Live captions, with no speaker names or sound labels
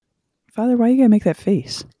Father, why you gotta make that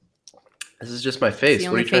face? This is just my face. It's the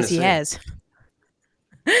What are only you trying face to he say? has.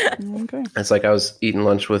 Okay. It's like I was eating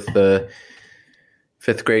lunch with the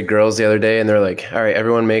 5th grade girls the other day, and they're like, all right,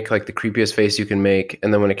 everyone make like the creepiest face you can make.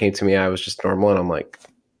 And then when it came to me, I was just normal. And I'm like,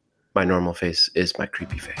 my normal face is my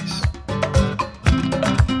creepy face.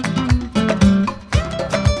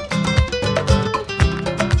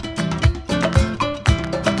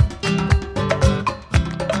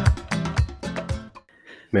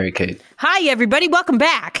 Mary Kate. Hi, everybody. Welcome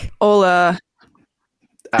back. Hola.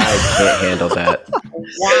 I can't handle that.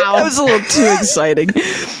 Wow. That was a little too exciting.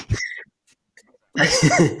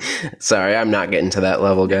 Sorry, I'm not getting to that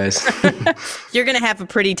level, guys. You're going to have a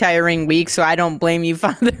pretty tiring week, so I don't blame you,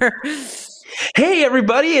 Father. Hey,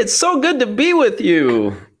 everybody. It's so good to be with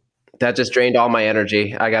you. That just drained all my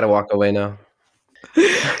energy. I got to walk away now.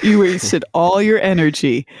 You wasted all your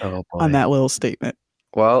energy Oh, boy. on that little statement.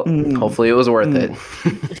 Well, hopefully it was worth it.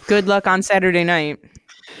 Good luck on Saturday night.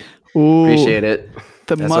 Ooh, Appreciate it.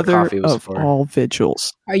 the That's what mother coffee was of for. all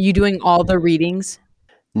vigils. Are you doing all the readings?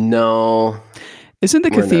 No. Isn't the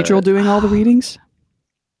We're cathedral not. doing all the readings?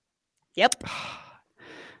 Yep. I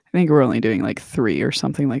think we're only doing like 3 or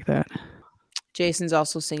something like that. Jason's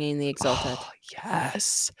also singing the Exalted. Oh,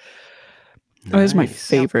 yes. Oh, that's my Nice.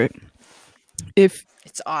 favorite. If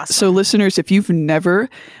It's awesome. so, listeners, if you've never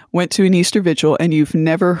went to an Easter vigil and you've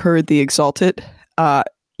never heard the Exalted,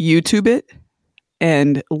 YouTube it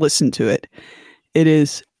and listen to it. It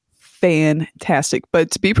is fantastic.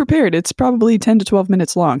 But be prepared. It's probably 10 to 12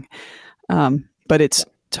 minutes long. But it's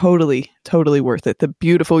totally worth it. The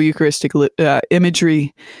beautiful Eucharistic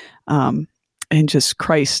imagery and just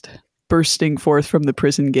Christ bursting forth from the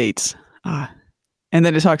prison gates. And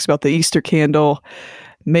then it talks about the Easter candle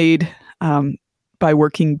made by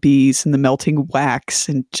working bees and the melting wax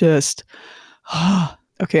and just,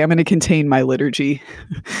 okay, I'm going to contain my liturgy.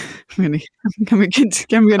 I'm going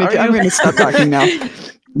to stop talking now.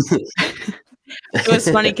 It was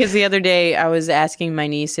funny because the other day I was asking my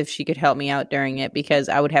niece if she could help me out during it because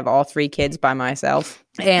I would have all 3 kids by myself.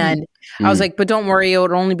 And I was like, but don't worry, it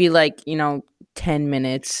would only be like, 10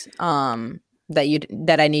 minutes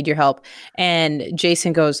that I need your help. And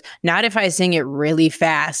Jason goes, not if I sing it really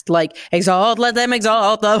fast, like exalt, let them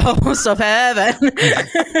exalt the host of heaven.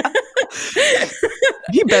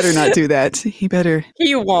 He better not do that. He better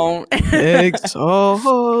He won't.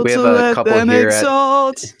 exalt. We have a let couple them here at-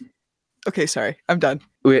 exalt. Okay, sorry. I'm done.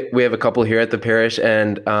 We have a couple here at the parish,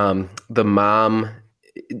 and the mom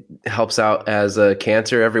helps out as a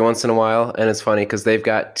cantor every once in a while. And it's funny because they've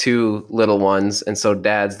got 2 little ones. And so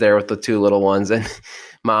dad's there with the 2 little ones, and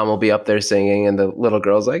mom will be up there singing. And the little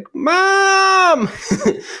girl's like, Mom,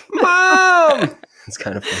 Mom. It's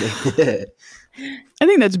kind of funny. I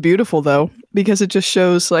think that's beautiful, though, because it just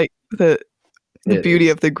shows like the It beauty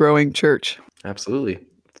is. of the growing church. Absolutely.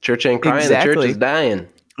 The church ain't crying. Exactly. The church is dying.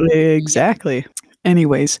 Exactly.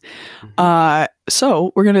 Anyways,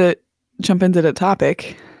 so we're going to jump into the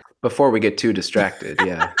topic Before we get too distracted.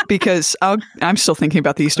 Yeah. because I'm still thinking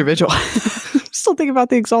about the Easter Vigil. I'm still thinking about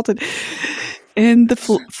the Exalted and the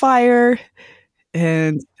fire.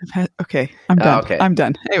 And okay, I'm done. Okay. I'm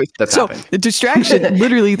done. Anyway, The so topic. the distraction,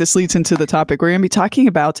 literally this leads into the topic. We're going to be talking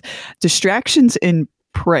about distractions in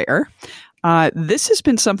prayer. This has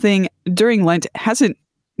been something during Lent, hasn't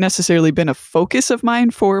necessarily been a focus of mine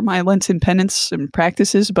for my Lenten penance and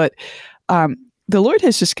practices, but the Lord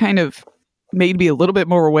has just kind of made me a little bit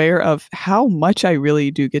more aware of how much I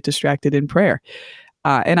really do get distracted in prayer.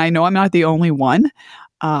 And I know I'm not the only one.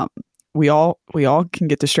 We all can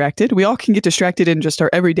get distracted. We all can get distracted in just our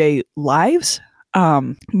everyday lives.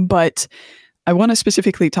 But I want to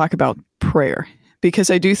specifically talk about prayer because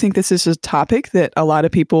I do think this is a topic that a lot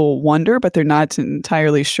of people wonder, but they're not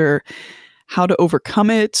entirely sure how to overcome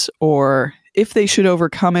it or if they should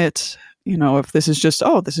overcome it. If this is just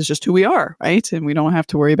who we are, right? And we don't have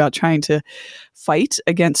to worry about trying to fight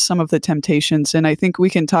against some of the temptations. And I think we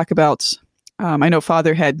can talk about, I know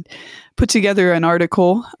Father had put together an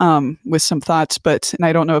article with some thoughts, and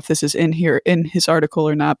I don't know if this is in his article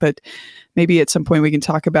or not, but maybe at some point we can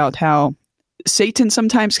talk about how Satan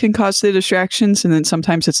sometimes can cause the distractions, and then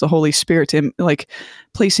sometimes it's the Holy Spirit like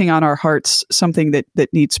placing on our hearts something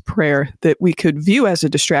that needs prayer that we could view as a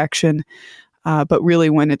distraction. But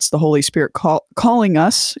really when it's the Holy Spirit calling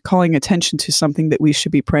attention to something that we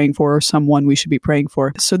should be praying for or someone we should be praying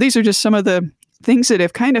for. So these are just some of the things that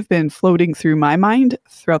have kind of been floating through my mind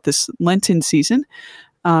throughout this Lenten season.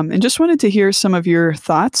 And just wanted to hear some of your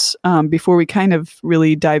thoughts before we kind of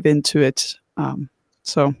really dive into it.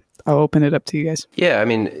 So I'll open it up to you guys. Yeah, I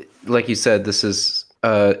mean, like you said, this is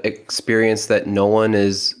an experience that no one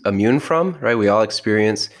is immune from, right? We all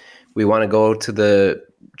experience we want to go to the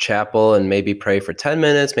chapel and maybe pray for 10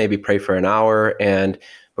 minutes, maybe pray for an hour. And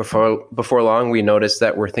before long, we notice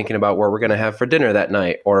that we're thinking about where we're going to have for dinner that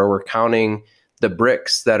night, or we're counting the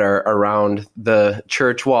bricks that are around the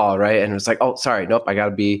church wall, right? And it's like, oh, sorry, nope, I got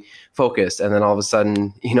to be focused. And then all of a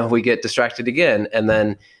sudden, we get distracted again. And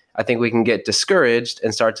then I think we can get discouraged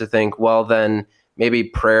and start to think, well, then maybe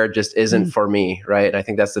prayer just isn't for me, right? And I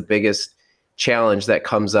think that's the biggest challenge that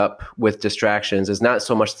comes up with distractions, is not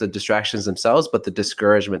so much the distractions themselves, but the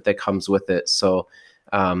discouragement that comes with it. So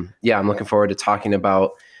I'm looking forward to talking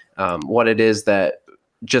about what it is that,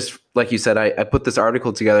 just like you said, I put this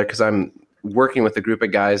article together because I'm working with a group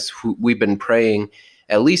of guys who we've been praying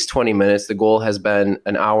at least 20 minutes. The goal has been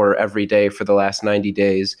an hour every day for the last 90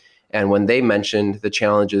 days. And when they mentioned the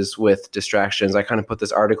challenges with distractions, I kind of put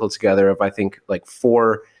this article together of, I think, like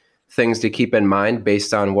 4 things to keep in mind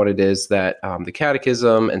based on what it is that the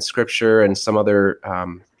Catechism and Scripture and some other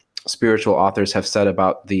spiritual authors have said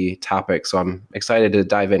about the topic. So I'm excited to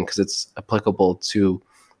dive in because it's applicable to,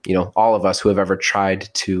 all of us who have ever tried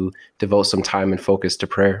to devote some time and focus to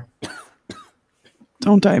prayer.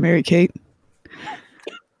 Don't die, Mary Kate.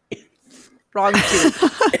 Wrong too.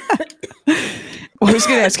 Well, I was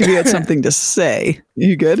going to ask if you had something to say.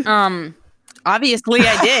 You good? Obviously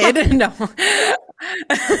I did. No.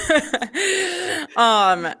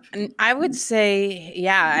 I would say,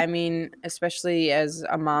 especially as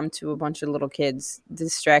a mom to a bunch of little kids,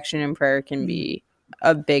 distraction in prayer can be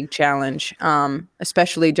a big challenge,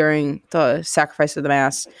 especially during the sacrifice of the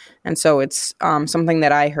Mass. And so it's something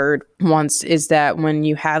that I heard once, is that when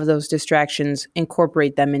you have those distractions,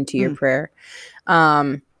 incorporate them into your prayer.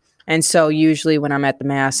 And so usually when I'm at the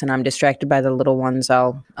Mass and I'm distracted by the little ones,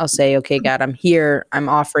 I'll say, okay, God, I'm here. I'm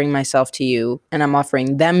offering myself to you, and I'm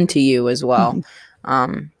offering them to you as well.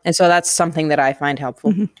 And so that's something that I find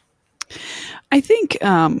helpful. I think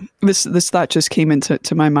this thought just came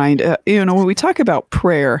into my mind. When we talk about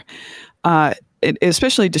prayer,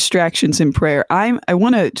 especially distractions in prayer, I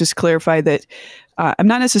want to just clarify that I'm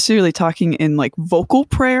not necessarily talking in like vocal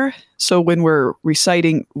prayer. So when we're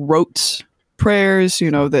reciting rote prayers,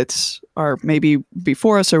 that are maybe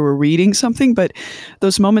before us, or we're reading something, but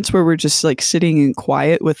those moments where we're just like sitting in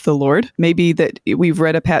quiet with the Lord, maybe that we've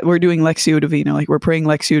read we're doing Lectio Divina, like we're praying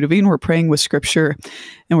Lectio Divina, we're praying with Scripture,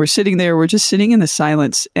 and we're sitting there, we're just sitting in the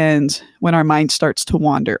silence. And when our mind starts to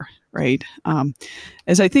wander, right?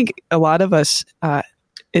 As I think a lot of us,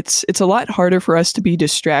 it's a lot harder for us to be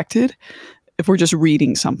distracted if we're just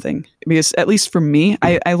reading something, because at least for me,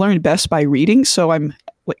 I learned best by reading. So I'm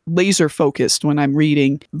like laser focused when I'm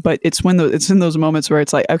reading, but it's when it's in those moments where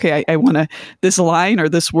it's like, okay, I want to, this line or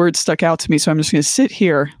this word stuck out to me. So I'm just going to sit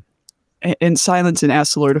here in silence and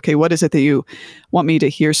ask the Lord, okay, what is it that you want me to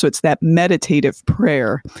hear? So it's that meditative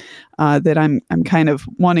prayer that I'm kind of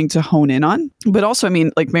wanting to hone in on. But also,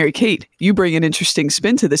 like Mary Kate, you bring an interesting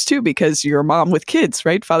spin to this too, because you're a mom with kids,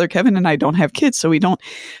 right? Father Kevin and I don't have kids, so we don't.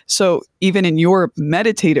 So even in your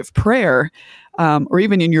meditative prayer, or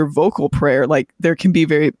even in your vocal prayer, like there can be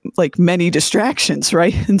very like many distractions,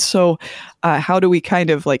 right? And so how do we kind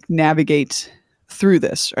of like navigate through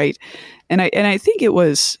this, right? And I think it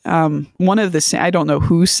was one of the, I don't know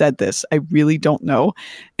who said this, I really don't know,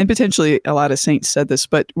 and potentially a lot of saints said this,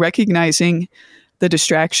 but recognizing the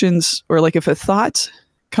distractions, or like if a thought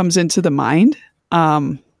comes into the mind,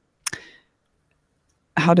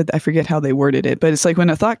 I forget how they worded it, but it's like when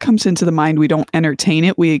a thought comes into the mind, we don't entertain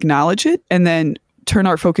it, we acknowledge it, and then turn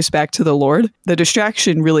our focus back to the Lord. The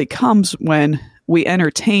distraction really comes when we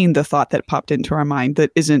entertain the thought that popped into our mind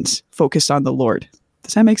that isn't focused on the Lord.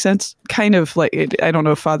 Does that make sense? Kind of like, I don't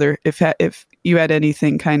know, Father, if you had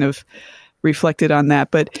anything kind of reflected on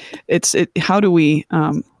that, but how do we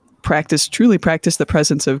truly practice the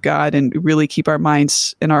presence of God and really keep our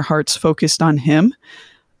minds and our hearts focused on Him?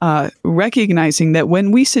 Recognizing that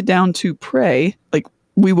when we sit down to pray, like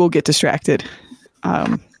we will get distracted.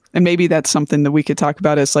 And maybe that's something that we could talk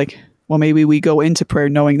about as like, well, maybe we go into prayer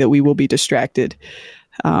knowing that we will be distracted,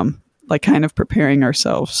 like kind of preparing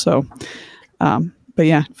ourselves. So, but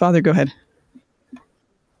yeah, Father, go ahead.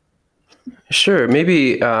 Sure.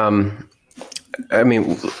 Maybe, an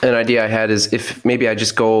idea I had is if maybe I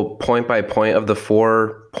just go point by point of the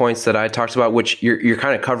 4 points that I talked about, which you're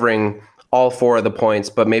kind of covering all 4 of the points,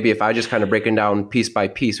 but maybe if I just kind of break it down piece by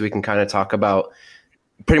piece, we can kind of talk about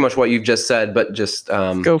pretty much what you've just said, but just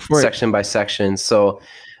go for section by section. So,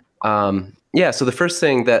 so the first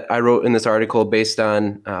thing that I wrote in this article based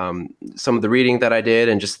on some of the reading that I did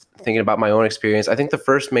and just thinking about my own experience, I think the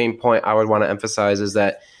first main point I would want to emphasize is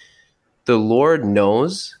that the Lord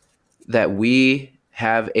knows that we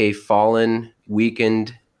have a fallen,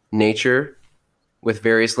 weakened nature, with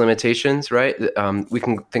various limitations, right? We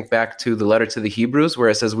can think back to the letter to the Hebrews where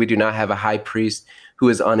it says we do not have a high priest who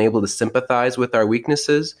is unable to sympathize with our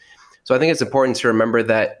weaknesses. So I think it's important to remember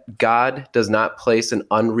that God does not place an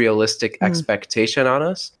unrealistic expectation on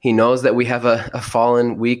us. He knows that we have a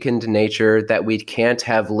fallen, weakened nature, that we can't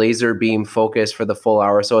have laser beam focus for the full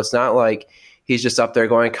hour. So it's not like he's just up there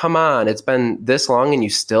going, come on, it's been this long and you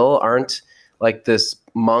still aren't like this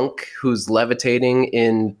monk who's levitating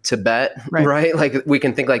in Tibet, right? Like we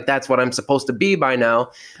can think like that's what I'm supposed to be by now.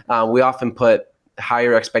 We often put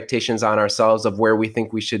higher expectations on ourselves of where we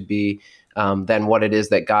think we should be than what it is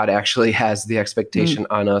that God actually has the expectation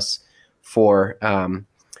on us for. And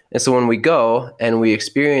so when we go and we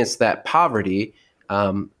experience that poverty,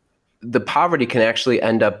 the poverty can actually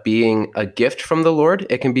end up being a gift from the Lord.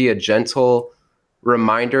 It can be a gentle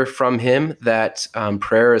reminder from him that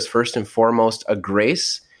prayer is first and foremost a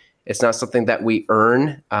grace. It's not something that we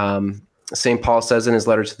earn. St. Paul says in his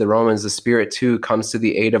letter to the Romans, the Spirit too comes to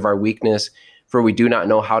the aid of our weakness, for we do not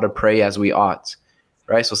know how to pray as we ought.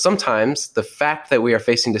 Right? So sometimes the fact that we are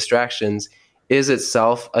facing distractions is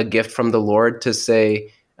itself a gift from the Lord to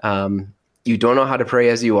say, you don't know how to pray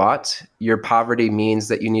as you ought. Your poverty means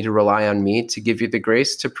that you need to rely on me to give you the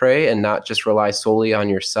grace to pray and not just rely solely on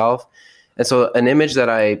yourself. And so an image that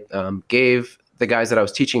I gave the guys that I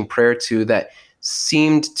was teaching prayer to that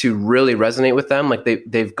seemed to really resonate with them, like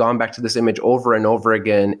they've gone back to this image over and over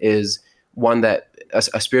again, is one that a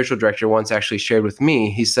spiritual director once actually shared with me.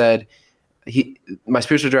 He said, my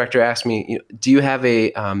spiritual director asked me, do you have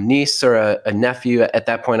a niece or a nephew? At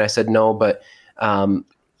that point I said no, but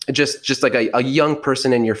just like a young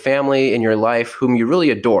person in your family, in your life, whom you really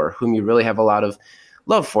adore, whom you really have a lot of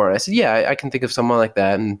love for. And I said, yeah, I can think of someone like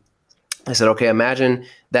that. And I said, okay, imagine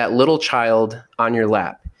that little child on your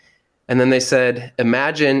lap. And then they said,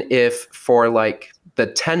 imagine if for like the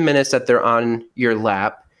 10 minutes that they're on your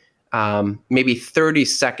lap, maybe 30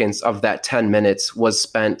 seconds of that 10 minutes was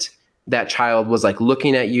spent, that child was like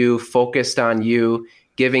looking at you, focused on you,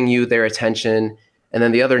 giving you their attention. And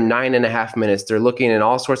then the other 9.5 minutes, they're looking in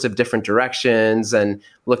all sorts of different directions and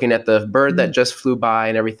looking at the bird that just flew by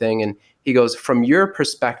and everything. And he goes, from your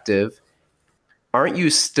perspective, aren't you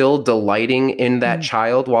still delighting in that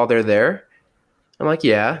child while they're there? I'm like,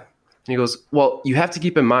 yeah. And he goes, well, you have to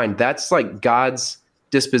keep in mind, that's like God's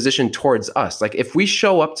disposition towards us. Like if we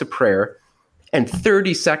show up to prayer and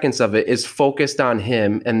 30 seconds of it is focused on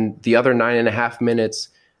him and the other 9.5 minutes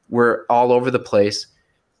we're all over the place,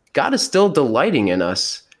 God is still delighting in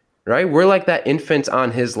us, right? We're like that infant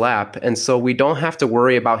on his lap. And so we don't have to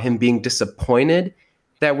worry about him being disappointed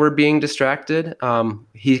that we're being distracted.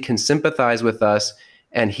 He can sympathize with us,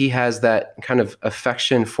 and he has that kind of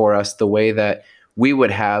affection for us the way that we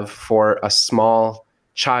would have for a small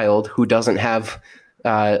child who doesn't have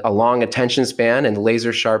a long attention span and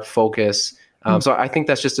laser sharp focus. So I think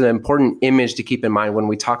that's just an important image to keep in mind when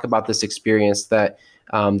we talk about this experience, that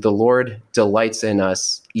the Lord delights in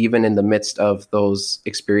us, even in the midst of those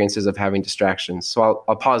experiences of having distractions. So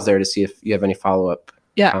I'll pause there to see if you have any follow-up.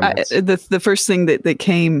 Yeah, the first thing that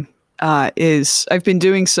came is I've been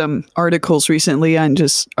doing some articles recently on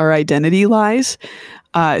just our identity lies,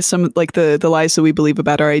 some like the lies that we believe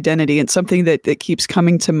about our identity, and something that keeps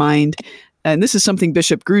coming to mind. And this is something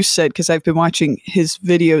Bishop Gruss said, because I've been watching his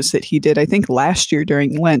videos that he did, I think last year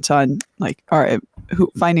during Lent, on like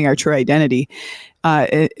finding our true identity,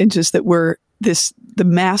 and just that we're the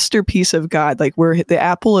masterpiece of God, like we're the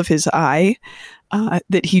apple of his eye,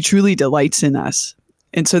 that he truly delights in us.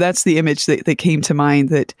 And so that's the image that came to mind,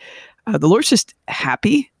 that the Lord's just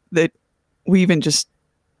happy that we even just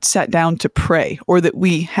sat down to pray, or that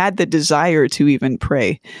we had the desire to even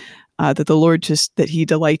pray. That the Lord that he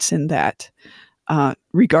delights in that,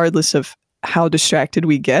 regardless of how distracted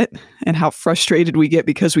we get and how frustrated we get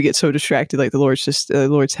because we get so distracted. Like the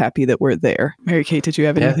Lord's happy that we're there. Mary Kate, did you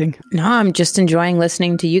have anything? No, I'm just enjoying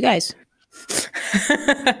listening to you guys.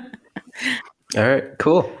 All right,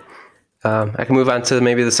 cool. I can move on to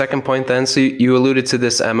maybe the second point then. So you alluded to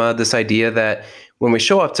this, Emma, this idea that when we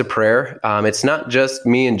show up to prayer, it's not just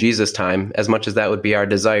me and Jesus time, as much as that would be our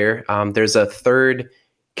desire. There's a third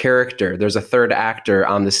character, there's a third actor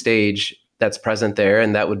on the stage that's present there,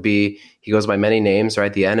 and that would be, he goes by many names,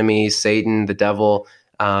 right? The enemy, Satan, the devil.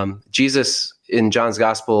 Jesus, in John's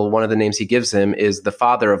gospel, one of the names he gives him is the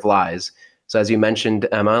father of lies. So as you mentioned,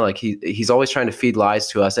 Emma, like he's always trying to feed lies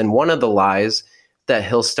to us. And one of the lies that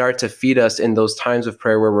he'll start to feed us in those times of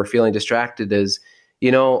prayer where we're feeling distracted is,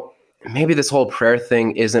 maybe this whole prayer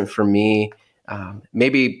thing isn't for me.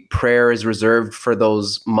 Maybe prayer is reserved for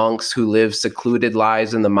those monks who live secluded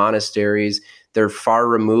lives in the monasteries. They're far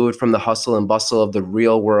removed from the hustle and bustle of the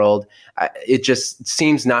real world. It just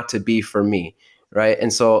seems not to be for me, right?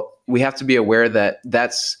 And so we have to be aware that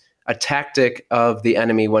that's a tactic of the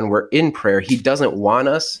enemy when we're in prayer. He doesn't want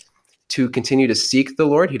us to continue to seek the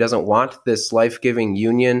Lord. He doesn't want this life-giving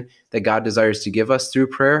union that God desires to give us through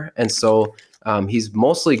prayer. And so he's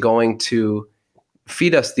mostly going to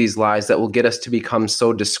feed us these lies that will get us to become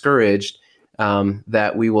so discouraged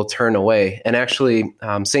that we will turn away. And actually,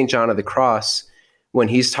 St. John of the Cross, when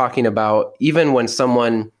he's talking about even when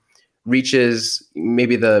someone reaches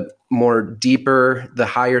maybe the more deeper, the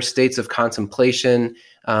higher states of contemplation,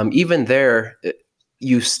 even there,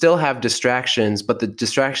 you still have distractions, but the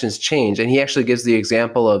distractions change. And he actually gives the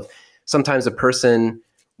example of sometimes a person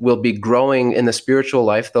will be growing in the spiritual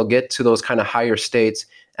life. They'll get to those kind of higher states.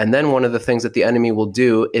 And then one of the things that the enemy will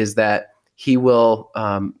do is that he will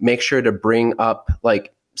make sure to bring up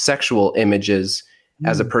like sexual images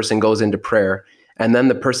as a person goes into prayer. And then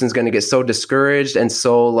the person's going to get so discouraged and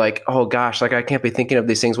so like, oh gosh, like I can't be thinking of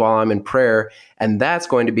these things while I'm in prayer. And that's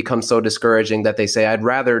going to become so discouraging that they say, I'd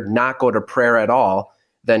rather not go to prayer at all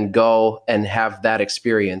than go and have that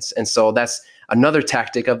experience. And so that's another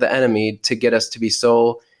tactic of the enemy to get us to be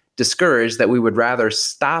so discouraged that we would rather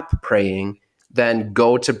stop praying than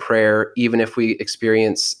go to prayer, even if we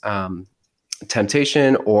experience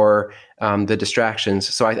temptation or the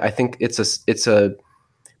distractions. So I think it's a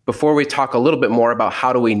before we talk a little bit more about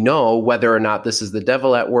how do we know whether or not this is the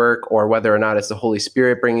devil at work or whether or not it's the Holy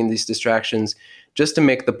Spirit bringing these distractions, just to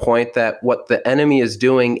make the point that what the enemy is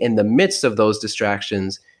doing in the midst of those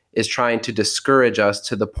distractions is trying to discourage us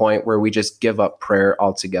to the point where we just give up prayer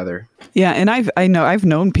altogether. Yeah, and I've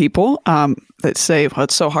known people that say, well,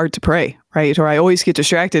 it's so hard to pray, right? Or I always get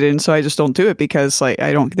distracted, and so I just don't do it because like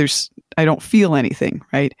I don't feel anything,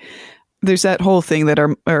 right? There's that whole thing that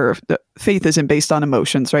our faith isn't based on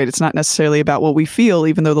emotions, right? It's not necessarily about what we feel,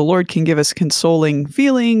 even though the Lord can give us consoling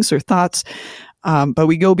feelings or thoughts, but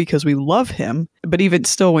we go because we love him. But even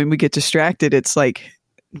still, when we get distracted, it's like,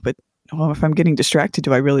 but well, if I'm getting distracted,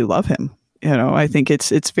 do I really love him? You know, I think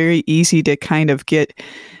it's very easy to kind of get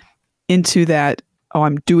into that, oh,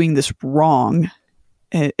 I'm doing this wrong,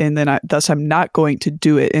 and then thus I'm not going to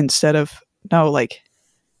do it, instead of, no, like,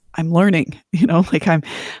 I'm learning, you know, like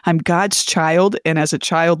I'm God's child. And as a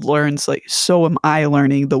child learns, like, so am I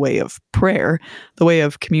learning the way of prayer, the way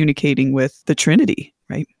of communicating with the Trinity,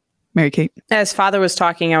 right? Mary Kate? As Father was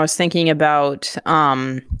talking, I was thinking about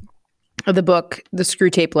the book, The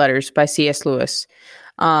Screwtape Letters by C.S. Lewis.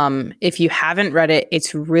 If you haven't read it,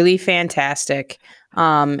 it's really fantastic.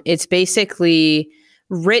 It's basically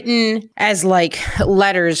written as like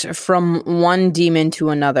letters from one demon to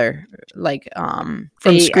another, like from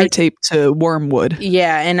Screwtape to Wormwood.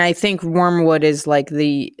 Yeah, and I think Wormwood is like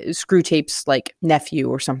the Screwtape's like nephew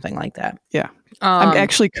or something like that. Yeah. I'm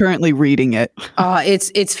actually currently reading it.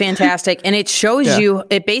 It's fantastic. And it shows you,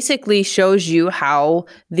 it basically shows you how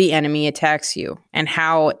the enemy attacks you and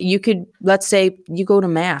how you could, let's say you go to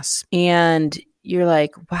mass and you're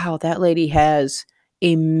like, wow, that lady has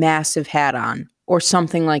a massive hat on or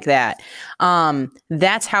something like that.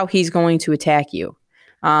 That's how he's going to attack you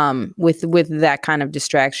with that kind of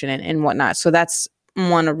distraction and whatnot. So that's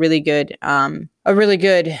a really good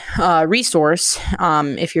resource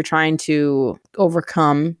if you're trying to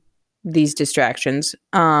overcome these distractions.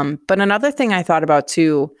 But another thing I thought about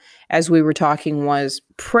too, as we were talking, was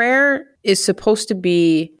prayer is supposed to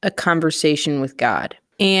be a conversation with God.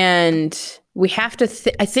 And we have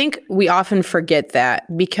to, I think we often forget that,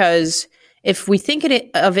 because if we think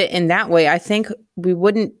of it in that way, I think we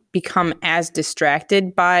wouldn't become as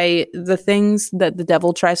distracted by the things that the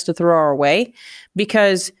devil tries to throw our way.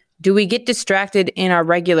 Because do we get distracted in our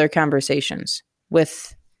regular conversations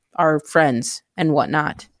with our friends and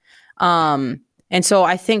whatnot? And so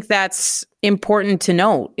I think that's important to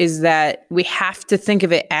note, is that we have to think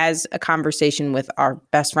of it as a conversation with our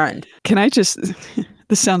best friend. Can I just,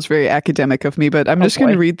 this sounds very academic of me, but I'm just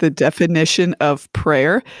going to read the definition of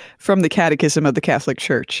prayer from the Catechism of the Catholic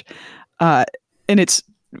Church. And it's,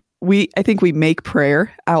 I think we make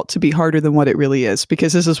prayer out to be harder than what it really is,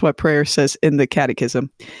 because this is what prayer says in the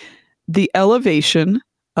Catechism: the elevation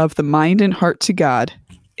of the mind and heart to God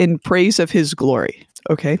in praise of his glory.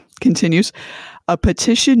 Okay, continues. A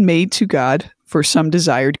petition made to God for some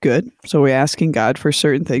desired good. So we're asking God for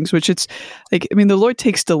certain things, which it's like, I mean, the Lord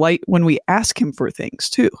takes delight when we ask him for things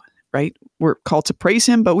too, right? We're called to praise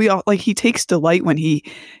him, but he takes delight when he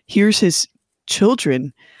hears his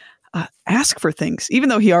children ask for things, even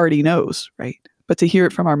though he already knows, right? But to hear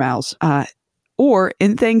it from our mouths, or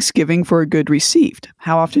in thanksgiving for a good received.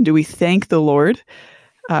 How often do we thank the Lord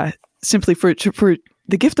simply for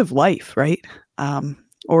the gift of life, right?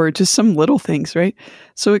 or just some little things, right?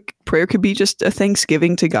 So prayer could be just a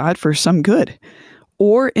thanksgiving to God for some good,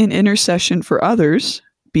 or an intercession for others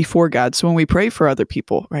before God. So when we pray for other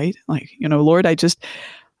people, right? Like, Lord,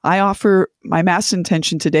 I offer my mass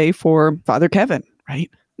intention today for Father Kevin, right?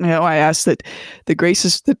 I ask that the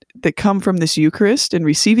graces that come from this Eucharist and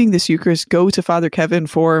receiving this Eucharist go to Father Kevin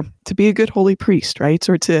to be a good holy priest, right?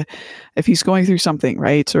 Or if he's going through something,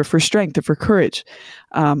 right? Or for strength or for courage,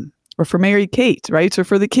 or for Mary Kate, right? Or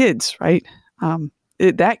for the kids, right?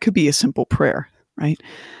 That could be a simple prayer, right?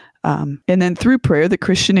 And then through prayer, the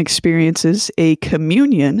Christian experiences a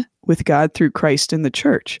communion with God through Christ in the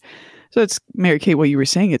church. So it's, Mary Kate, what you were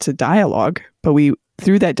saying, it's a dialogue, but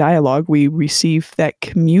through that dialogue, we receive that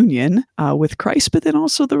communion with Christ, but then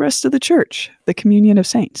also the rest of the church, the communion of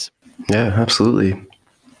saints. Yeah, absolutely.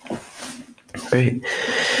 Great.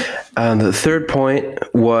 The third point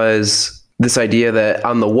was this idea that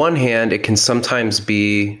on the one hand, it can sometimes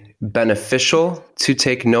be beneficial to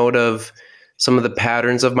take note of some of the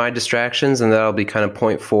patterns of my distractions, and that'll be kind of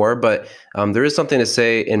point 4. But there is something to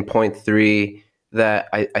say in point 3 that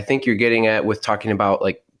I think you're getting at with talking about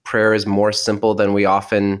like prayer is more simple than we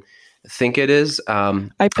often think it is.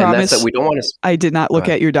 I promise that we don't want to. I did not look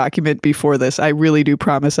at your document before this. I really do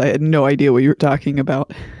promise I had no idea what you were talking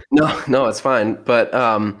about. No, it's fine. But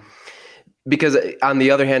because on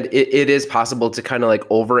the other hand, it is possible to kind of like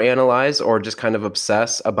overanalyze or just kind of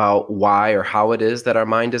obsess about why or how it is that our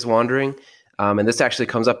mind is wandering. And this actually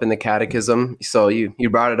comes up in the Catechism. So you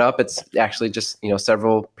brought it up. It's actually just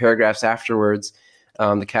several paragraphs afterwards.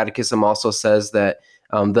 The Catechism also says that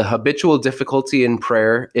the habitual difficulty in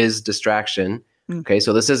prayer is distraction. Okay,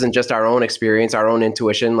 so this isn't just our own experience, our own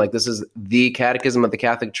intuition. Like this is the Catechism of the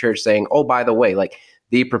Catholic Church saying, oh, by the way, like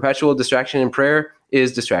the perpetual distraction in prayer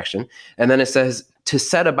is distraction. And then it says to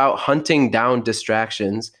set about hunting down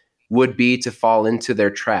distractions would be to fall into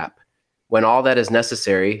their trap, when all that is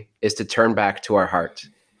necessary is to turn back to our heart.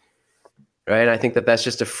 Right? And I think that that's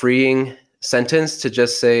just a freeing sentence to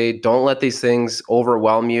just say, don't let these things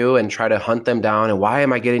overwhelm you and try to hunt them down. And why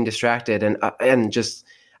am I getting distracted? And just,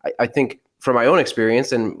 I think from my own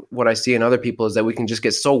experience and what I see in other people is that we can just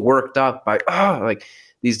get so worked up by, like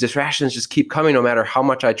these distractions just keep coming no matter how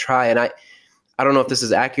much I try. And I don't know if this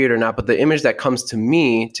is accurate or not, but the image that comes to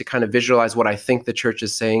me to kind of visualize what I think the church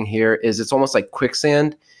is saying here is it's almost like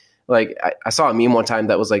quicksand. Like I saw a meme one time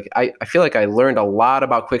that was like, I feel like I learned a lot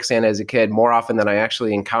about quicksand as a kid, more often than I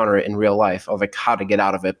actually encounter it in real life, of like how to get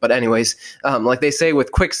out of it. But anyways, like they say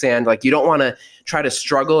with quicksand, like you don't want to try to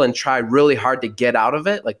struggle and try really hard to get out of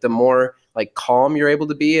it. Like the more like calm you're able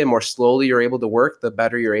to be and more slowly you're able to work, the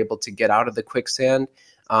better you're able to get out of the quicksand.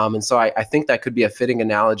 And so I think that could be a fitting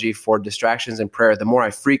analogy for distractions in prayer. The more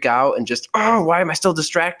I freak out and just, why am I still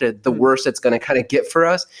distracted? The worse it's going to kind of get for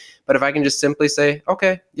us. But if I can just simply say,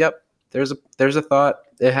 okay, yep, there's a thought.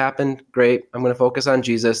 It happened. Great. I'm going to focus on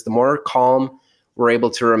Jesus. The more calm we're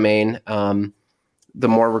able to remain, the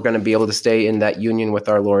more we're going to be able to stay in that union with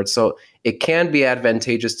our Lord. So it can be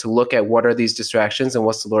advantageous to look at what are these distractions and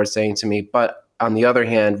what's the Lord saying to me. But on the other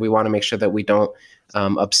hand, we want to make sure that we don't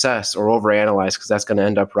obsess or overanalyze, because that's going to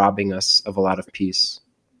end up robbing us of a lot of peace.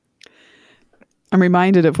 I'm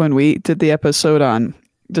reminded of when we did the episode on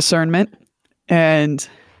discernment and,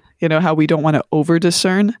 how we don't want to over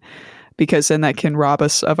discern, because then that can rob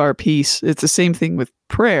us of our peace. It's the same thing with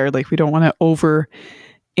prayer. Like we don't want to over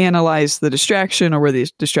analyze the distraction or where the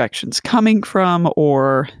distraction's coming from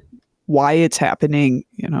or why it's happening,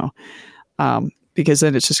 because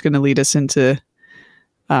then it's just going to lead us into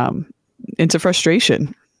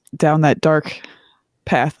frustration down that dark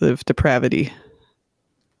path of depravity.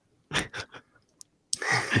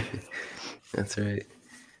 That's right.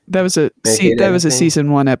 That was a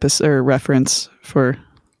season 1 episode or reference for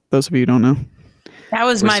those of you who don't know. That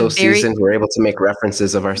was seasoned. We're able to make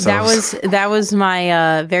references of ourselves. That was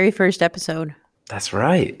my very first episode. That's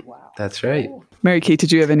right. Wow. That's right. Mary Kate,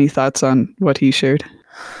 did you have any thoughts on what he shared?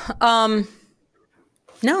 No,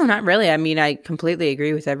 not really. I mean, I completely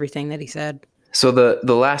agree with everything that he said. So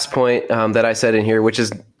the last point that I said in here, which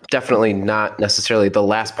is definitely not necessarily the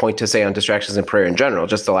last point to say on distractions in prayer in general,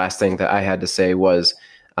 just the last thing that I had to say was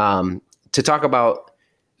to talk about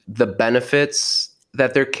the benefits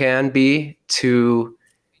that there can be to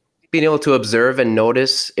being able to observe and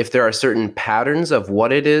notice if there are certain patterns of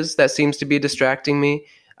what it is that seems to be distracting me.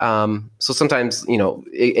 So sometimes,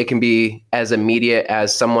 it can be as immediate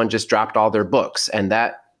as someone just dropped all their books and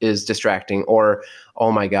that is distracting. Or,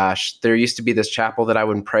 oh my gosh, there used to be this chapel that I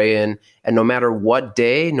would pray in, and no matter what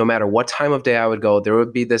day, no matter what time of day I would go, there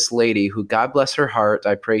would be this lady who, God bless her heart,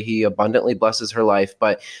 I pray he abundantly blesses her life,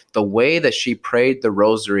 but the way that she prayed the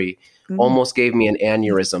rosary almost gave me an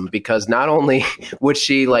aneurysm, because not only would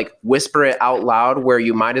she like whisper it out loud where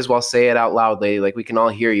you might as well say it out loud, lady, like we can all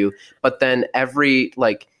hear you. But then every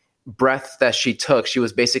like breath that she took, she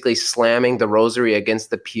was basically slamming the rosary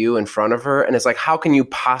against the pew in front of her. And it's like, how can you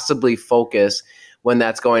possibly focus when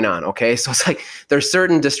that's going on? Okay. So it's like, there's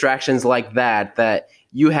certain distractions like that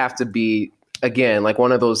you have to be, again, like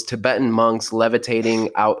one of those Tibetan monks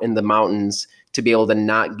levitating out in the mountains to be able to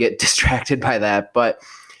not get distracted by that. But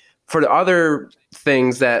for the other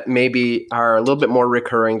things that maybe are a little bit more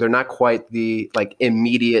recurring, they're not quite the like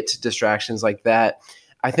immediate distractions like that.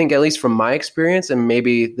 I think, at least from my experience, and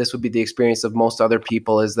maybe this would be the experience of most other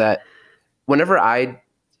people, is that whenever I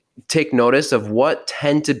take notice of what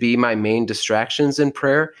tend to be my main distractions in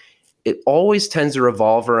prayer, it always tends to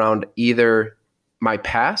revolve around either my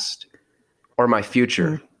past or my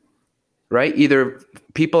future, right? Either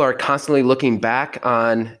people are constantly looking back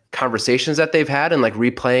on conversations that they've had and like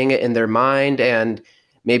replaying it in their mind, and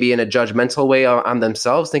maybe in a judgmental way on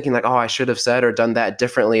themselves, thinking like, oh, I should have said or done that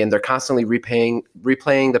differently. And they're constantly replaying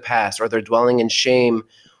the past, or they're dwelling in shame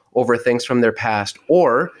over things from their past.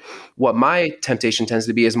 Or what my temptation tends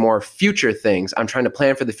to be is more future things. I'm trying to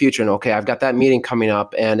plan for the future, and okay, I've got that meeting coming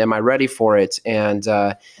up, and am I ready for it? And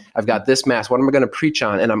I've got this mass, what am I going to preach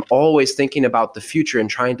on? And I'm always thinking about the future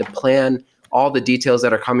and trying to plan all the details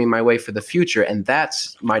that are coming my way for the future. And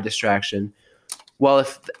that's my distraction. Well,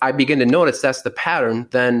 if I begin to notice that's the pattern,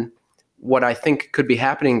 then what I think could be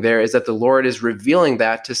happening there is that the Lord is revealing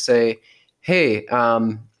that to say, hey,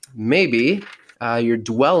 maybe you're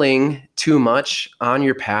dwelling too much on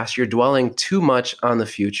your past, you're dwelling too much on the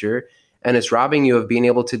future, and it's robbing you of being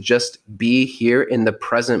able to just be here in the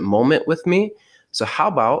present moment with me. So how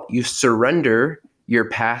about you surrender your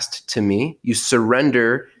past to me, you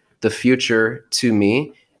surrender the future to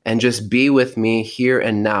me, and just be with me here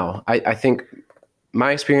and now. I think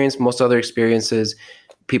my experience, most other experiences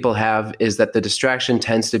people have, is that the distraction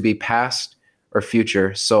tends to be past or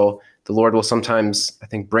future. So the Lord will sometimes, I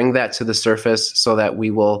think, bring that to the surface so that we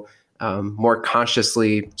will more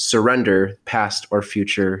consciously surrender past or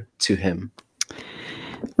future to him.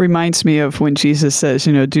 Reminds me of when Jesus says,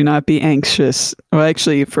 do not be anxious. Well,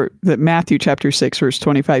 actually, for the Matthew chapter 6, verse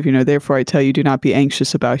 25, therefore I tell you, do not be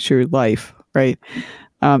anxious about your life, right?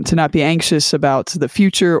 To not be anxious about the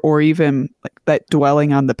future or even like that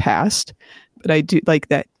dwelling on the past. But I do like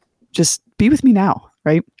that. Just be with me now,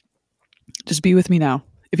 right? Just be with me now.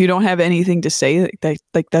 If you don't have anything to say,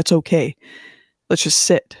 that's okay. Let's just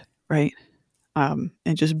sit, right? And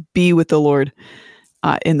just be with the Lord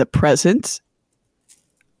in the present.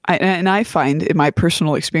 I find in my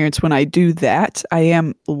personal experience, when I do that, I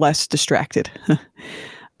am less distracted.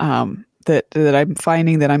 That I'm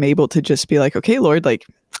finding that I'm able to just be like, okay, Lord, like,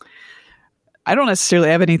 I don't necessarily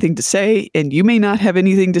have anything to say, and you may not have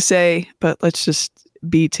anything to say, but let's just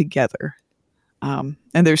be together. And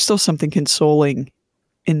there's still something consoling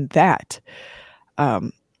in that.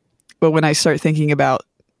 But when I start thinking about,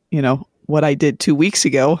 what I did 2 weeks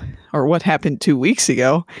ago, or what happened 2 weeks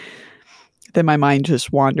ago, then my mind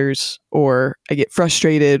just wanders, or I get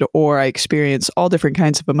frustrated, or I experience all different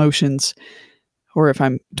kinds of emotions. Or if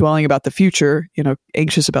I'm dwelling about the future,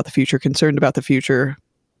 anxious about the future, concerned about the future,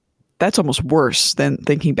 that's almost worse than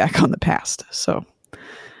thinking back on the past. So,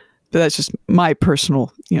 but that's just my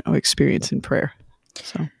personal, experience in prayer.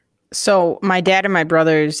 So my dad and my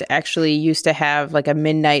brothers actually used to have like a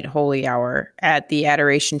midnight holy hour at the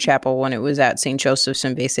Adoration Chapel when it was at St. Joseph's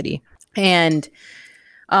in Bay City. And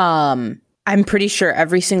I'm pretty sure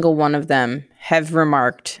every single one of them have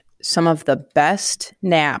remarked some of the best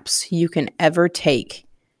naps you can ever take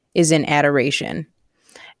is in adoration.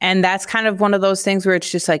 And that's kind of one of those things where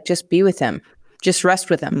it's just like, just be with him, just rest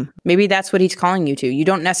with him. Maybe that's what he's calling you to. You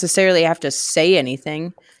don't necessarily have to say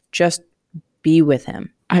anything, just be with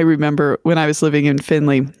him. I remember when I was living in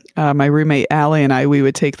Findlay, my roommate Allie and we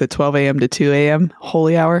would take the 12 a.m. to 2 a.m.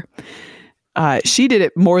 holy hour. She did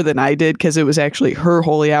it more than I did because it was actually her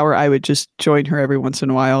holy hour. I would just join her every once in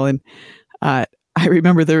a while. And I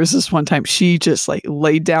remember there was this one time she just like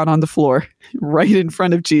laid down on the floor right in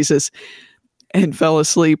front of Jesus and fell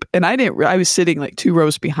asleep. And I was sitting like 2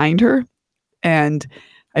 rows behind her, and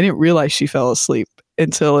I didn't realize she fell asleep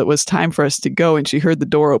until it was time for us to go. And she heard the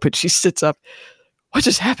door open. She sits up. What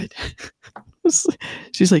just happened?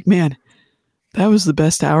 She's like, man, that was the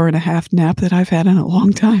best hour and a half nap that I've had in a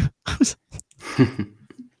long time.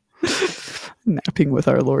 Napping with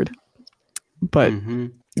our Lord. But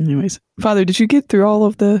anyways, Father, did you get through all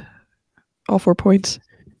 4 points?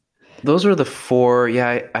 Those were the four.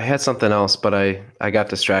 Yeah, I had something else, but I got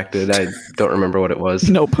distracted. I don't remember what it was.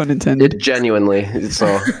 No pun intended. It genuinely.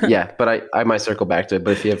 So yeah, but I might circle back to it.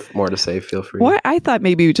 But if you have more to say, feel free. Well, I thought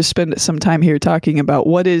maybe we just spend some time here talking about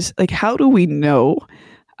what is like, how do we know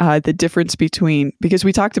the difference between, because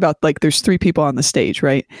we talked about like there's three people on the stage,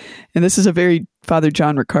 right? And this is a very Father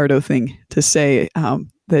John Ricardo thing to say,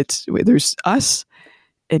 that there's us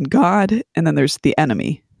and God, and then there's the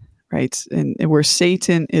enemy, right? And where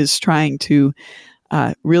Satan is trying to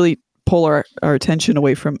really pull our attention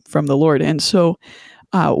away from the Lord. And so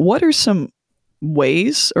what are some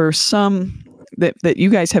ways or some that you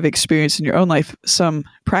guys have experienced in your own life, some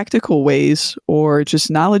practical ways or just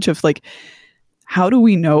knowledge of like, how do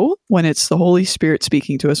we know when it's the Holy Spirit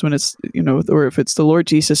speaking to us, when it's, or if it's the Lord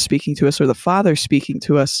Jesus speaking to us or the Father speaking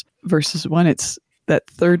to us versus when it's that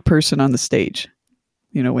third person on the stage,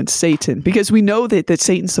 when Satan, because we know that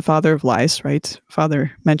Satan's the father of lies, right?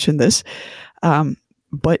 Father mentioned this.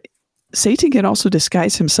 But Satan can also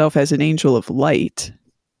disguise himself as an angel of light.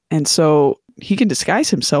 And so he can disguise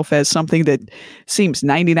himself as something that seems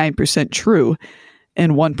 99% true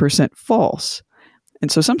and 1% false.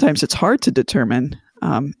 And so sometimes it's hard to determine,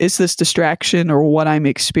 is this distraction or what I'm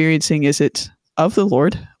experiencing, is it of the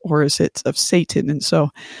Lord or is it of Satan? And so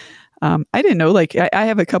I didn't know, like I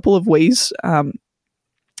have a couple of ways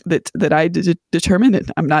that I determine it.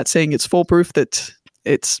 I'm not saying it's foolproof, that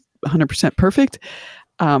it's 100% perfect.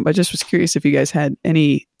 I just was curious if you guys had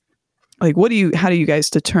any, like, how do you guys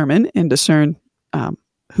determine and discern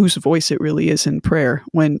whose voice it really is in prayer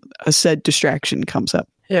when a said distraction comes up?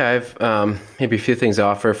 Yeah, I've maybe a few things to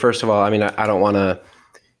offer. First of all, I mean, I don't want to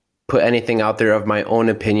put anything out there of my own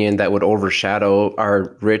opinion that would overshadow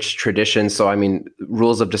our rich tradition. So, I mean,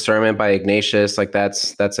 Rules of Discernment by Ignatius, like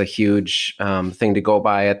that's a huge thing to go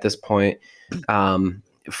by at this point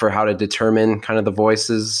for how to determine kind of the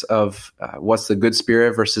voices of what's the good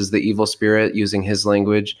spirit versus the evil spirit using his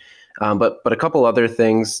language. But a couple other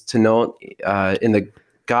things to note in the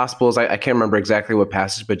Gospels, I can't remember exactly what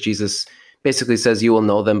passage, but Jesus basically says you will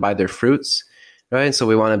know them by their fruits, right? And so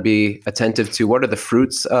we want to be attentive to what are the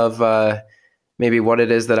fruits of maybe what it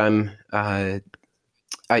is that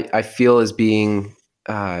I feel is being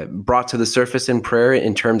brought to the surface in prayer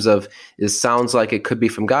in terms of, it sounds like it could be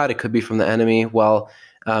from God, it could be from the enemy. Well,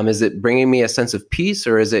 is it bringing me a sense of peace,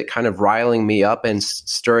 or is it kind of riling me up and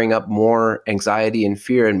stirring up more anxiety and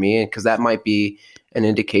fear in me? Because that might be an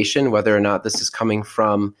indication whether or not this is coming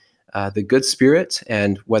from the good spirit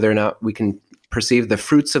and whether or not we can perceive the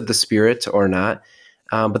fruits of the spirit or not.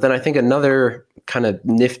 But then I think another kind of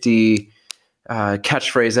nifty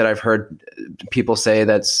catchphrase that I've heard people say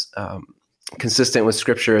that's consistent with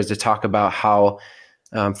scripture is to talk about how,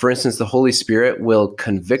 for instance, the Holy Spirit will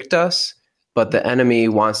convict us, but the enemy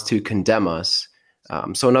wants to condemn us.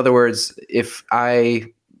 So in other words, if I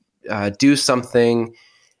do something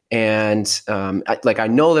and I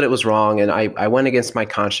know that it was wrong and I went against my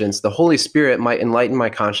conscience, the Holy Spirit might enlighten my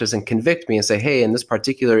conscience and convict me and say, hey, in this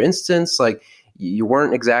particular instance, like you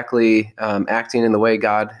weren't exactly acting in the way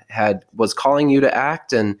God was calling you to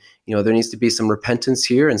act. And, there needs to be some repentance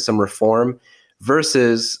here and some reform,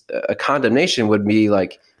 versus a condemnation would be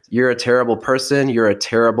like, you're a terrible person. You're a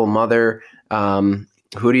terrible mother.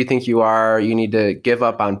 Who do you think you are? You need to give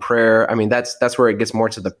up on prayer. I mean, that's where it gets more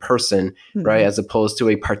to the person, mm-hmm. right? As opposed to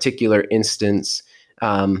a particular instance.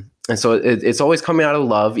 And so it's always coming out of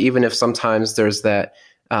love, even if sometimes there's that,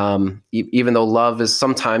 even though love is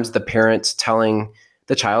sometimes the parent telling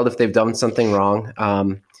the child if they've done something wrong.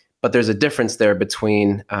 But there's a difference there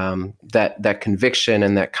between that conviction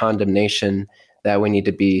and that condemnation that we need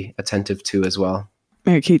to be attentive to as well.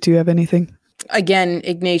 Mary Kate, do you have anything? Again,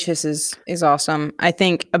 Ignatius is awesome. I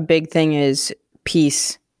think a big thing is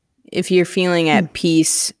peace. If you're feeling at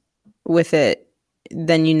peace with it,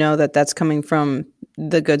 then you know that that's coming from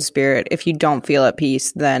the good spirit. If you don't feel at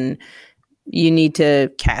peace, then you need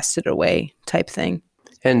to cast it away, type thing.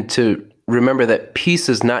 And to remember that peace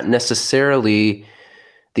is not necessarily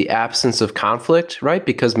the absence of conflict, right?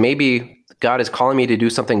 Because maybe God is calling me to do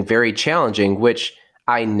something very challenging, which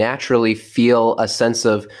I naturally feel a sense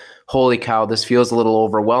of, holy cow, this feels a little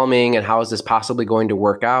overwhelming, and how is this possibly going to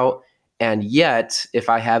work out? And yet, if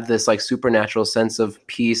I have this like supernatural sense of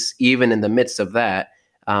peace, even in the midst of that,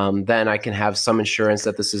 then I can have some assurance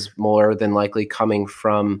that this is more than likely coming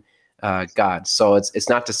from God. So it's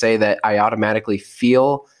not to say that I automatically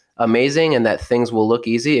feel amazing and that things will look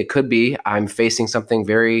easy. It could be I'm facing something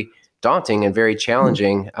very daunting and very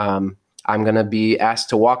challenging. I'm going to be asked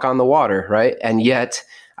to walk on the water, right? And yet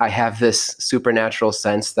I have this supernatural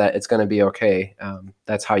sense that it's going to be okay.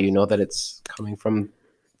 That's how you know that it's coming from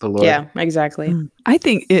the Lord. Yeah, exactly. I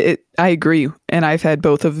think I agree, and I've had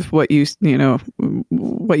both of what you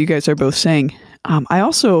guys are both saying.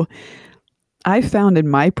 I found in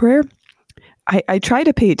my prayer, I try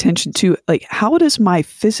to pay attention to, like, how does my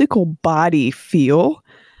physical body feel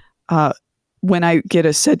when I get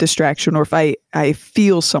a said distraction, or if I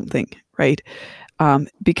feel something, right?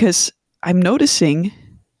 Because I'm noticing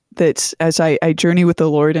that as I journey with the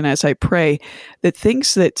Lord and as I pray, that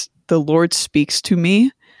things that the Lord speaks to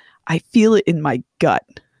me, I feel it in my gut.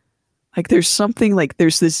 Like there's something, like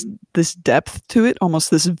there's this depth to it,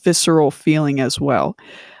 almost this visceral feeling as well.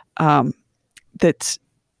 That,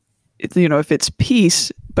 if it's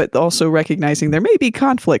peace, but also recognizing there may be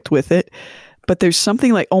conflict with it, but there's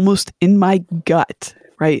something like almost in my gut,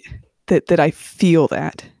 right? That I feel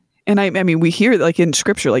that. And I mean, we hear like in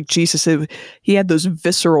scripture, like Jesus, he had those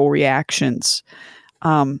visceral reactions.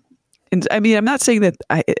 And I mean, I'm not saying that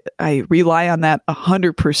I rely on that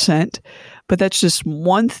 100%, but that's just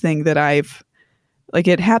one thing that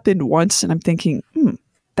it happened once and I'm thinking,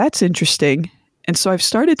 that's interesting. And so I've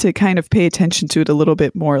started to kind of pay attention to it a little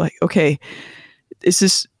bit more, like, okay,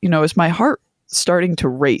 is my heart starting to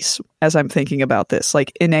race as I'm thinking about this,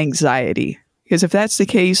 like in anxiety? Because if that's the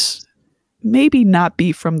case, maybe not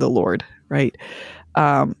be from the Lord, right?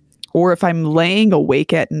 Or if I'm laying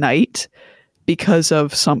awake at night because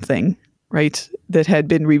of something, right, that had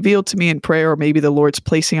been revealed to me in prayer, or maybe the Lord's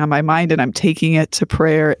placing on my mind and I'm taking it to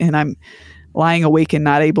prayer and I'm lying awake and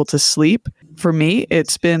not able to sleep. For me,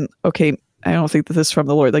 it's been, okay, I don't think that this is from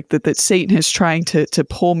the Lord, like that Satan is trying to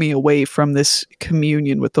pull me away from this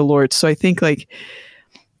communion with the Lord. So I think, like,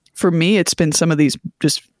 for me, it's been some of these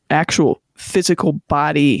just actual physical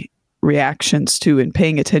body reactions to, and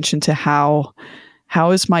paying attention to how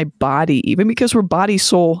is my body, even because we're body,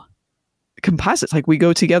 soul composites, like we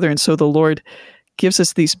go together. And so the Lord gives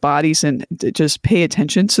us these bodies, and just pay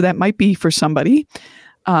attention. So that might be for somebody,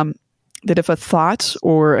 that if a thought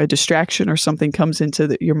or a distraction or something comes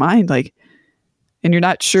into your mind, like, and you're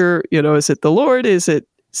not sure, is it the Lord? Is it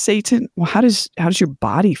Satan? Well, how does your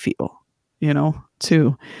body feel,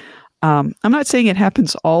 too? I'm not saying it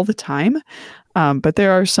happens all the time, but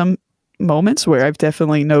there are some moments where I've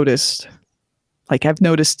definitely noticed, like I've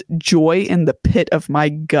noticed joy in the pit of my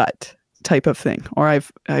gut type of thing, or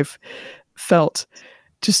I've felt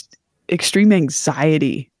just extreme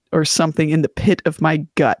anxiety or something in the pit of my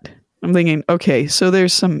gut. I'm thinking, okay, so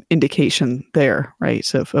there's some indication there, right,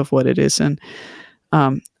 of what it is. And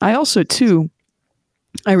I also, too,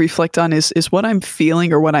 I reflect on is what I'm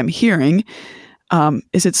feeling or what I'm hearing.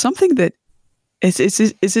 Is it something that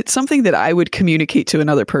is it something that I would communicate to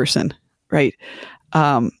another person, right?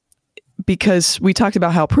 Because we talked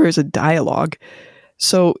about how prayer is a dialogue.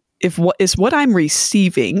 So if what I'm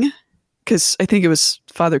receiving, because I think it was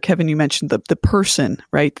Father Kevin, you mentioned the person,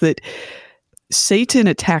 right? That Satan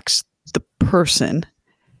attacks the person.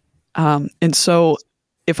 And so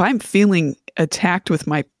if I'm feeling attacked with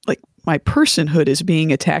my personhood is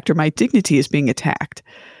being attacked, or my dignity is being attacked,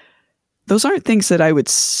 those aren't things that I would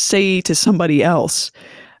say to somebody else,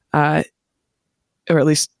 or at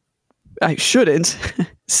least I shouldn't.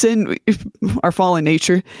 Sin, our fallen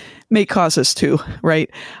nature, may cause us to, right?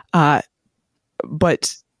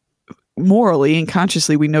 But morally and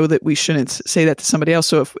consciously, we know that we shouldn't say that to somebody else.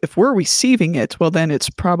 So if we're receiving it, well, then it's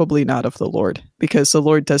probably not of the Lord, because the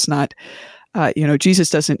Lord does not, Jesus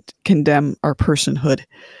doesn't condemn our personhood.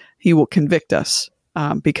 He will convict us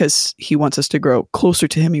because he wants us to grow closer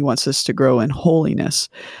to him. He wants us to grow in holiness.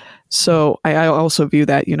 So I also view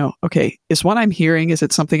that, okay, is what I'm hearing, is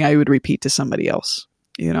it something I would repeat to somebody else,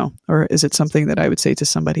 or is it something that I would say to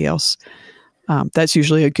somebody else? That's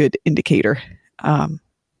usually a good indicator, of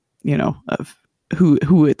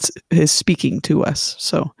who is speaking to us.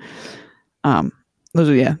 So those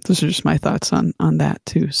are just my thoughts on that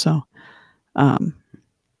too. So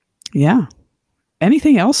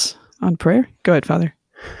anything else on prayer? Go ahead, Father.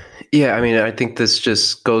 Yeah, I mean, I think this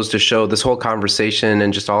just goes to show this whole conversation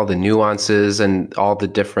and just all the nuances and all the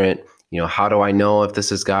different, how do I know if this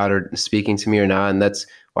is God or speaking to me or not? And that's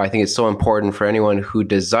why I think it's so important for anyone who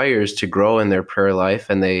desires to grow in their prayer life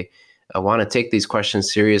and they want to take these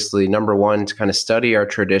questions seriously. Number one, to kind of study our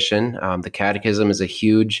tradition. The Catechism is a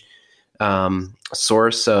huge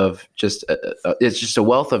source of it's just a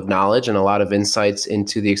wealth of knowledge and a lot of insights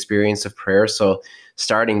into the experience of prayer. So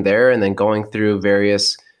starting there and then going through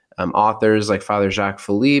various authors like Father Jacques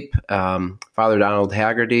Philippe, Father Donald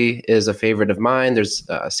Haggerty is a favorite of mine. There's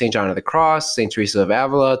St. John of the Cross, St. Teresa of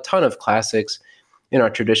Avila, a ton of classics in our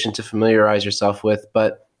tradition to familiarize yourself with.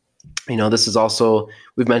 But, this is also,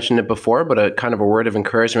 we've mentioned it before, but a kind of a word of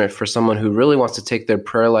encouragement for someone who really wants to take their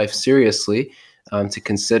prayer life seriously. to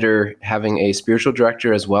consider having a spiritual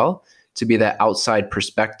director as well, to be that outside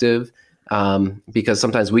perspective. Because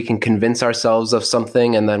sometimes we can convince ourselves of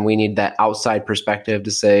something, and then we need that outside perspective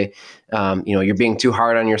to say, you're being too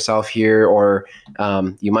hard on yourself here, or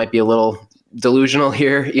you might be a little delusional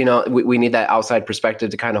here. We need that outside perspective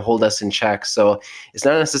to kind of hold us in check. So it's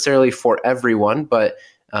not necessarily for everyone, but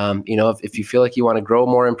if you feel like you want to grow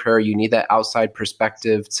more in prayer, you need that outside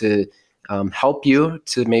perspective to help you,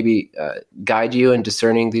 to maybe guide you in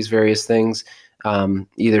discerning these various things.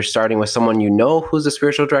 Either starting with someone who's a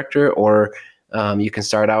spiritual director, or you can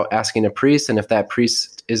start out asking a priest. And if that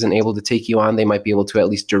priest isn't able to take you on, they might be able to at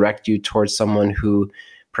least direct you towards someone who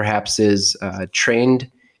perhaps is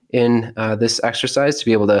trained in this exercise to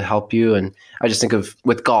be able to help you. And I just think of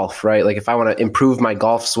with golf, right? Like if I want to improve my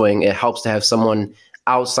golf swing, it helps to have someone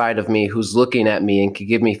outside of me who's looking at me and can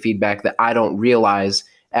give me feedback that I don't realize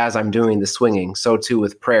as I'm doing the swinging. So too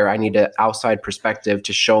with prayer, I need an outside perspective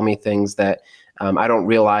to show me things that I don't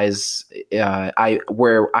realize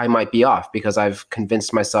where I might be off, because I've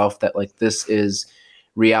convinced myself that like this is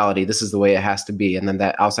reality, this is the way it has to be. And then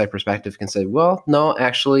that outside perspective can say, well, no,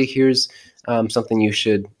 actually, here's something you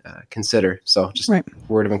should consider. So just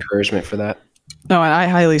word of encouragement for that. No, and I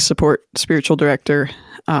highly support spiritual director.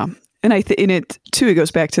 And in it too, it goes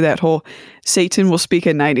back to that whole Satan will speak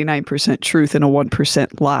a 99% truth and a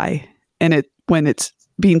 1% lie. And when it's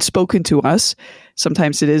being spoken to us,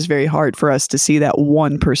 sometimes it is very hard for us to see that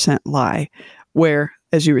 1% lie, where,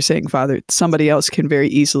 as you were saying, Father, somebody else can very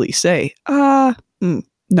easily say, no,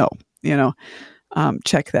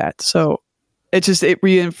 check that. So it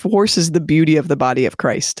reinforces the beauty of the body of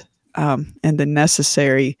Christ, and the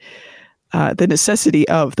necessity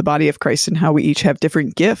of the body of Christ, and how we each have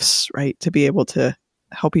different gifts, right, to be able to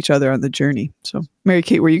help each other on the journey. So, Mary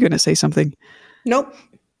Kate, were you going to say something? Nope.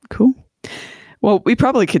 Cool. Well, we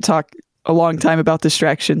probably could talk a long time about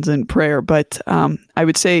distractions in prayer, but I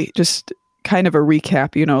would say just kind of a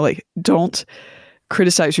recap, don't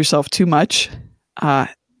criticize yourself too much.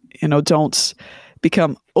 Don't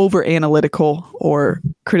become over analytical or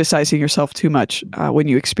criticizing yourself too much when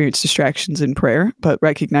you experience distractions in prayer, but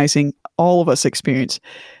recognizing all of us experience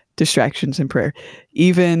distractions in prayer.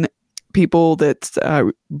 Even people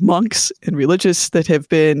monks and religious that have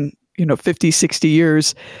been 50, 60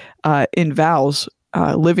 years in vows,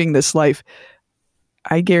 living this life,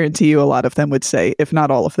 I guarantee you a lot of them would say, if not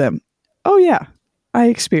all of them, oh yeah, I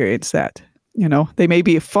experienced that. They may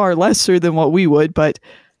be far lesser than what we would, but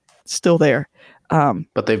still there.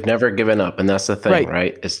 But they've never given up. And that's the thing,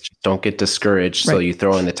 right? Is just don't get discouraged. So you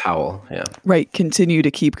throw in the towel. Yeah. Right. Continue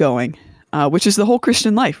to keep going, which is the whole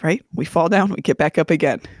Christian life, right? We fall down, we get back up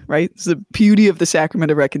again, right? It's the beauty of the sacrament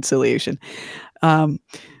of reconciliation.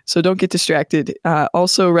 So don't get distracted.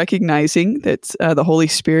 Also recognizing that the Holy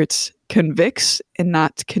Spirit convicts and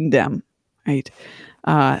not condemn, right?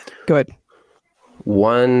 Go ahead.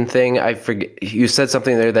 One thing I forget, you said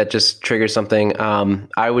something there that just triggered something.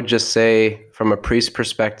 I would just say from a priest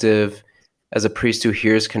perspective, as a priest who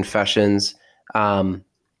hears confessions,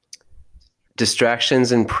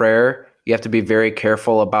 distractions in prayer, you have to be very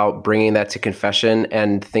careful about bringing that to confession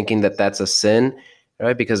and thinking that that's a sin.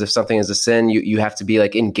 Right? Because if something is a sin, you have to be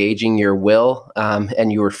like engaging your will,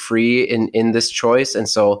 and you are free in this choice. And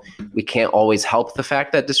so we can't always help the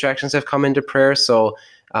fact that distractions have come into prayer. So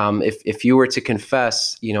if you were to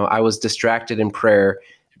confess, I was distracted in prayer,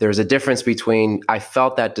 there's a difference between I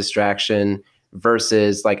felt that distraction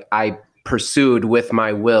versus like I pursued with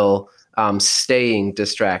my will staying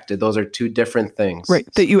distracted. Those are two different things.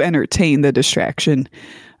 Right. That you entertain the distraction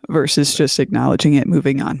versus just acknowledging it,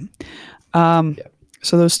 moving on.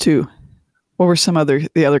 So those two. What were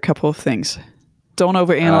the other couple of things? Don't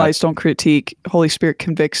overanalyze, don't critique. Holy Spirit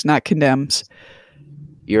convicts, not condemns.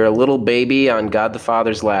 You're a little baby on God the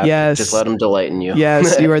Father's lap. Yes. Just let him delight in you.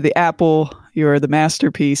 Yes, you are the apple. You are the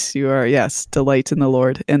masterpiece. You are, delight in the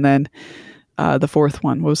Lord. And then the fourth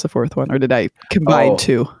one. What was the fourth one? Or did I combine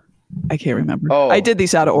two? I can't remember. I did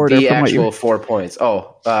these out of order. The actual 4 points.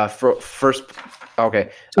 First, okay.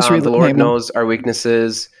 The Lord knows our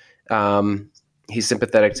weaknesses. He's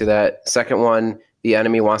sympathetic to that. Second one, the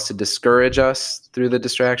enemy wants to discourage us through the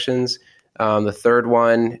distractions. The third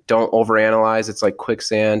one, don't overanalyze. It's like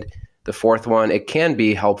quicksand. The fourth one, it can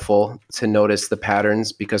be helpful to notice the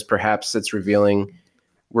patterns because perhaps it's revealing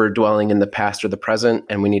we're dwelling in the past or the present,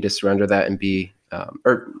 and we need to surrender that and be,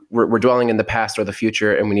 or we're dwelling in the past or the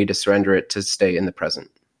future, and we need to surrender it to stay in the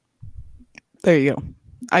present. There you go.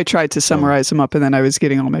 I tried to summarize them up, and then I was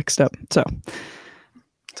getting all mixed up. So.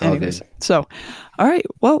 It's all good. So, all right.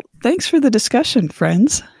 Well, thanks for the discussion,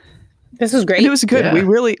 friends. This was great. And it was good.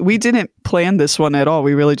 Yeah. We didn't plan this one at all.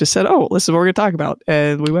 We really just said, oh, this is what we're going to talk about.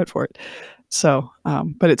 And we went for it. So,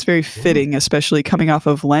 but it's very fitting, especially coming off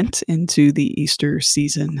of Lent into the Easter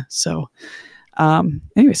season. So,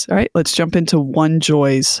 anyways, all right, let's jump into One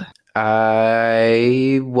Joys.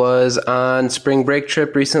 I was on spring break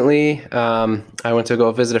trip recently. I went to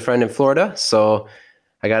go visit a friend in Florida. So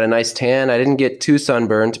I got a nice tan. I didn't get too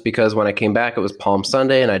sunburned because when I came back, it was Palm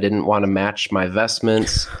Sunday and I didn't want to match my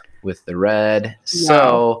vestments with the red.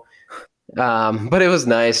 So, but it was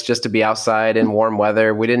nice just to be outside in warm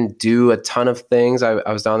weather. We didn't do a ton of things.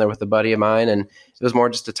 I was down there with a buddy of mine, and it was more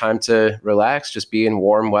just a time to relax, just be in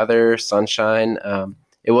warm weather, sunshine.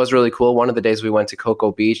 It was really cool. One of the days we went to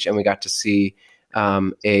Cocoa Beach and we got to see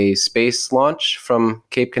a space launch from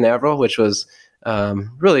Cape Canaveral, which was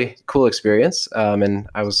really cool experience. And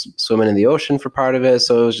I was swimming in the ocean for part of it.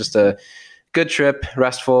 So it was just a good trip,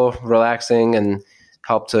 restful, relaxing, and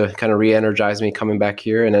helped to kind of re-energize me coming back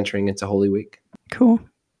here and entering into Holy Week. Cool.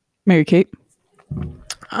 Mary Kate?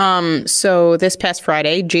 So this past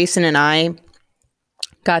Friday, Jason and I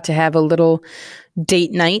got to have a little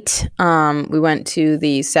date night. We went to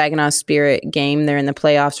the Saginaw Spirit game. They're in the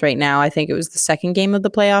playoffs right now. I think it was the second game of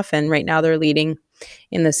the playoff, and right now they're leading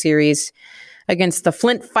in the series against the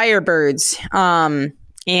Flint Firebirds.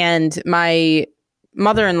 And my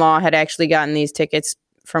mother-in-law had actually gotten these tickets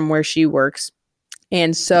from where she works.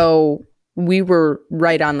 And so we were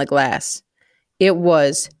right on the glass. It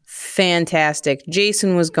was fantastic.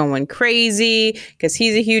 Jason was going crazy because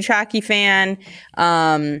he's a huge hockey fan.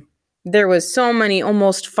 There was so many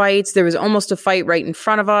almost fights. There was almost a fight right in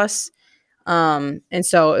front of us. And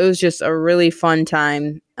so it was just a really fun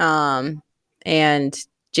time. And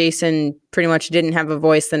Jason pretty much didn't have a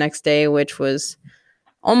voice the next day, which was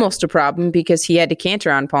almost a problem because he had to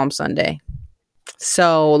cantor on Palm Sunday.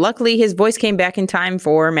 So luckily his voice came back in time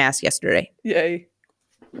for Mass yesterday. Yay.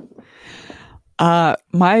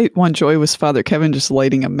 My one joy was Father Kevin just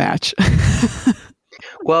lighting a match.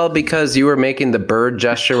 Well, because you were making the bird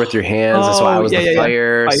gesture with your hands. That's why I was the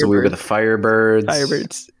fire. So we were the Firebirds.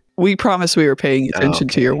 Firebirds. We promised we were paying attention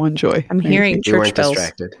to your one joy. I'm hearing You weren't church bells.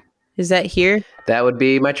 distracted. Is that here? That would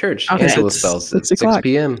be my church. Okay. Angelus bells at 6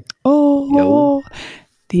 p.m. Oh,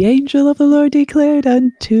 the angel of the Lord declared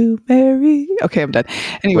unto Mary. Okay, I'm done.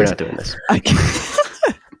 Anyways, We're not doing this.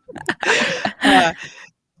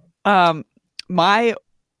 My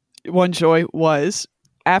one joy was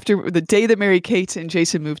after the day that Mary Kate and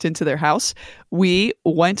Jason moved into their house, we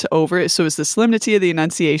went over. So it was the Solemnity of the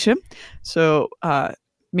Annunciation. So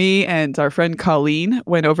me and our friend Colleen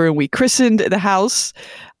went over and we christened the house.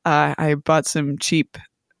 I bought some cheap,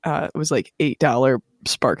 it was like $8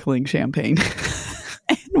 sparkling champagne.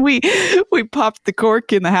 And we popped the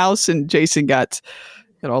cork in the house, and Jason got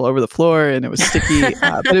it all over the floor, and it was sticky,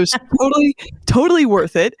 but it was totally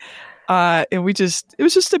worth it. And it was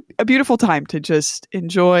just a beautiful time to just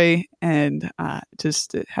enjoy and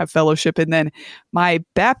just have fellowship. And then my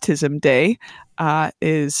baptism day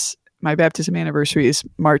my baptism anniversary is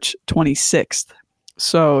March 26th.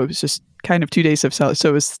 So it was just kind of 2 days of so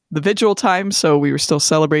it was the vigil time. So we were still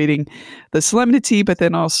celebrating the solemnity, but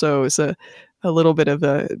then also it was a little bit of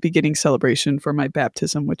a beginning celebration for my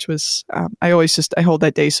baptism, which was, I hold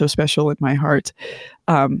that day so special in my heart.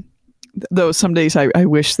 Though some days I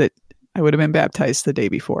wish that I would have been baptized the day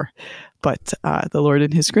before, but the Lord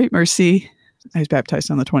in his great mercy, I was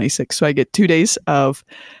baptized on the 26th. So I get 2 days of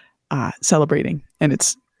celebrating, and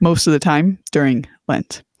it's most of the time during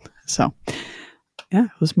Lent. So yeah,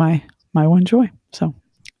 it was my one joy. So,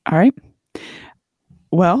 all right.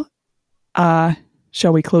 Well,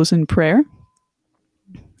 shall we close in prayer?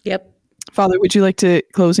 Yep. Father, would you like to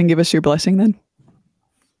close and give us your blessing then?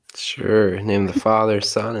 Sure. In the name of the Father,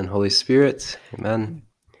 Son, and Holy Spirit. Amen.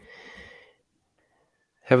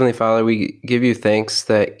 Heavenly Father, we give you thanks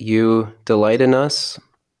that you delight in us,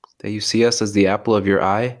 that you see us as the apple of your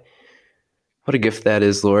eye. What a gift that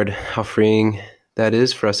is, Lord. How freeing that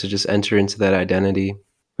is for us to just enter into that identity.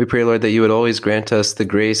 We pray, Lord, that you would always grant us the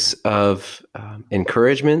grace of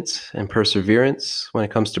encouragement and perseverance when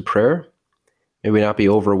it comes to prayer. May we not be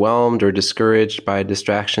overwhelmed or discouraged by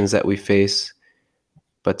distractions that we face,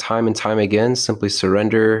 but time and time again, simply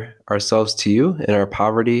surrender ourselves to you in our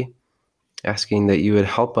poverty, asking that you would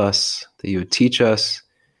help us, that you would teach us,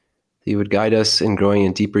 that you would guide us in growing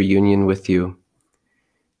in deeper union with you.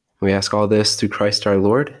 We ask all this through Christ our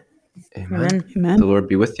Lord. Amen. Amen. The Lord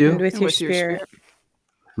be with you. And with your spirit.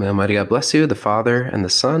 May Almighty God bless you, the Father, and the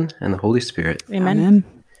Son, and the Holy Spirit. Amen. Amen.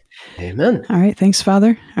 Amen. All right. Thanks,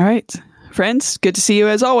 Father. All right. Friends, good to see you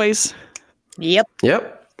as always. Yep.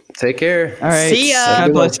 Take care. All right. See ya.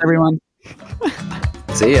 God bless everyone.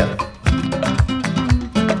 See ya.